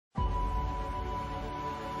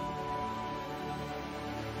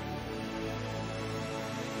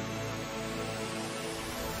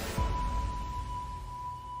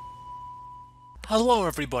Hello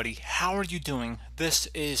everybody, how are you doing? This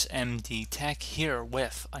is MD Tech here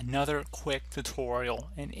with another quick tutorial,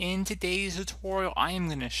 and in today's tutorial I am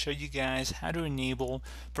going to show you guys how to enable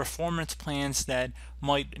performance plans that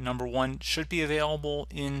might, number one, should be available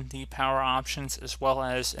in the power options, as well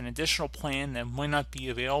as an additional plan that might not be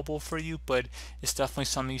available for you, but it's definitely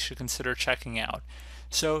something you should consider checking out.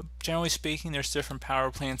 So generally speaking, there's different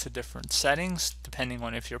power plans with different settings depending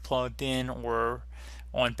on if you're plugged in or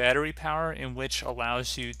on battery power, in which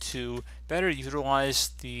allows you to better utilize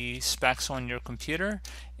the specs on your computer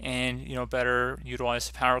and better utilize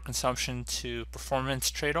the power consumption to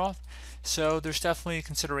performance trade-off. So there's definitely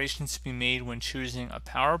considerations to be made when choosing a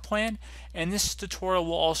power plan, and this tutorial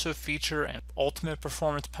will also feature an ultimate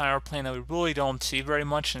performance power plan that we really don't see very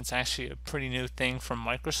much, and it's actually a pretty new thing from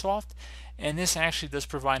Microsoft. And this actually does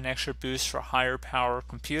provide an extra boost for higher power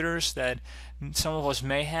computers that some of us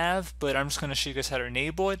may have, but I'm just going to show you guys how to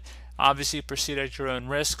enable it. Obviously proceed at your own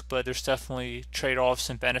risk, but there's definitely trade-offs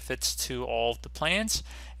and benefits to all of the plans.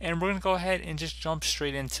 And we're going to go ahead and just jump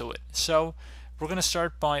straight into it. So we're going to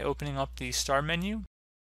start by opening up the Start menu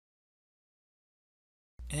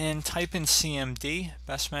and type in CMD.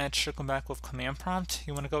 Best match should come back with command prompt.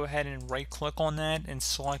 You want to go ahead and right click on that and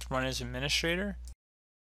select Run as Administrator.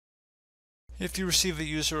 If you receive a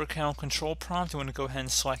user account control prompt, you want to go ahead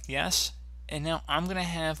and select yes. And now I'm going to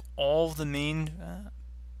have all the main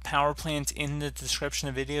power plans in the description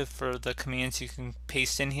of the video for the commands you can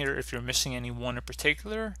paste in here if you're missing any one in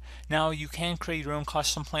particular. Now you can create your own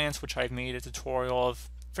custom plans, which I've made a tutorial of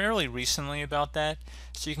fairly recently about that,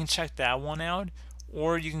 so you can check that one out.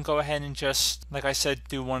 Or you can go ahead and just, like I said,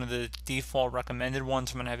 do one of the default recommended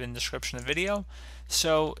ones I'm going to have in the description of the video.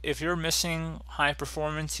 So if you're missing high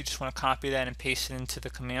performance, you just want to copy that and paste it into the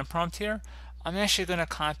command prompt here. I'm actually going to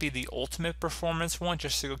copy the ultimate performance one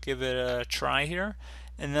just to go give it a try here.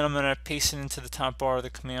 And then I'm going to paste it into the top bar of the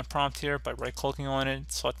command prompt here by right clicking on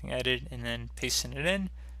it, selecting edit, and then pasting it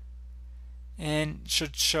in. And it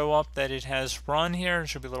should show up that it has run here. It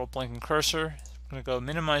should be a little blinking cursor. I'm going to go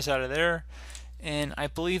minimize out of there. And I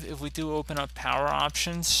believe if we do open up power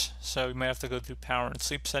options, so we might have to go through power and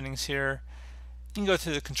sleep settings here. You can go to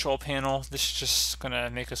the control panel. This is just going to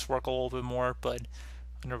make us work a little bit more, but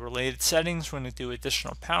under related settings, we're going to do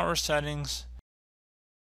additional power settings.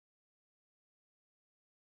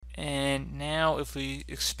 And now if we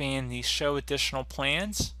expand the show additional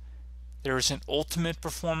plans, there is an ultimate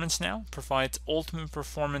performance now, provides ultimate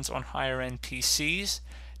performance on higher end PCs.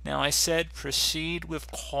 Now I said proceed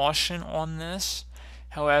with caution on this.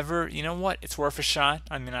 However, you know what? It's worth a shot.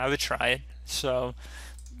 I mean, I would try it. So,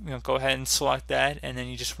 go ahead and select that, and then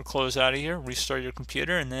you just close out of here, restart your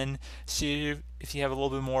computer, and then see if you have a little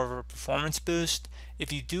bit more of a performance boost.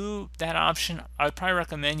 If you do that option, I would probably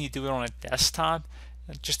recommend you do it on a desktop.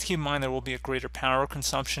 Just keep in mind there will be a greater power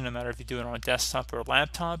consumption no matter if you do it on a desktop or a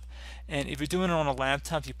laptop. And if you're doing it on a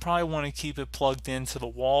laptop, you probably want to keep it plugged into the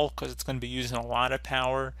wall because it's going to be using a lot of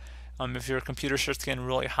power. If your computer starts getting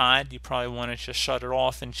really hot, you probably want to just shut it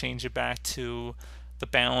off and change it back to the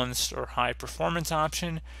balanced or high performance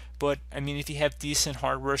option. But I mean, if you have decent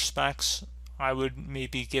hardware specs, I would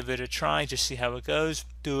maybe give it a try, just see how it goes.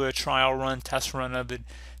 Do a trial run, test run of it,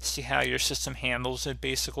 see how your system handles it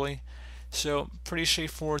basically. So pretty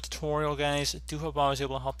straightforward tutorial, guys. I do hope I was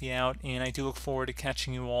able to help you out, and I do look forward to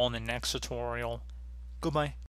catching you all in the next tutorial. Goodbye.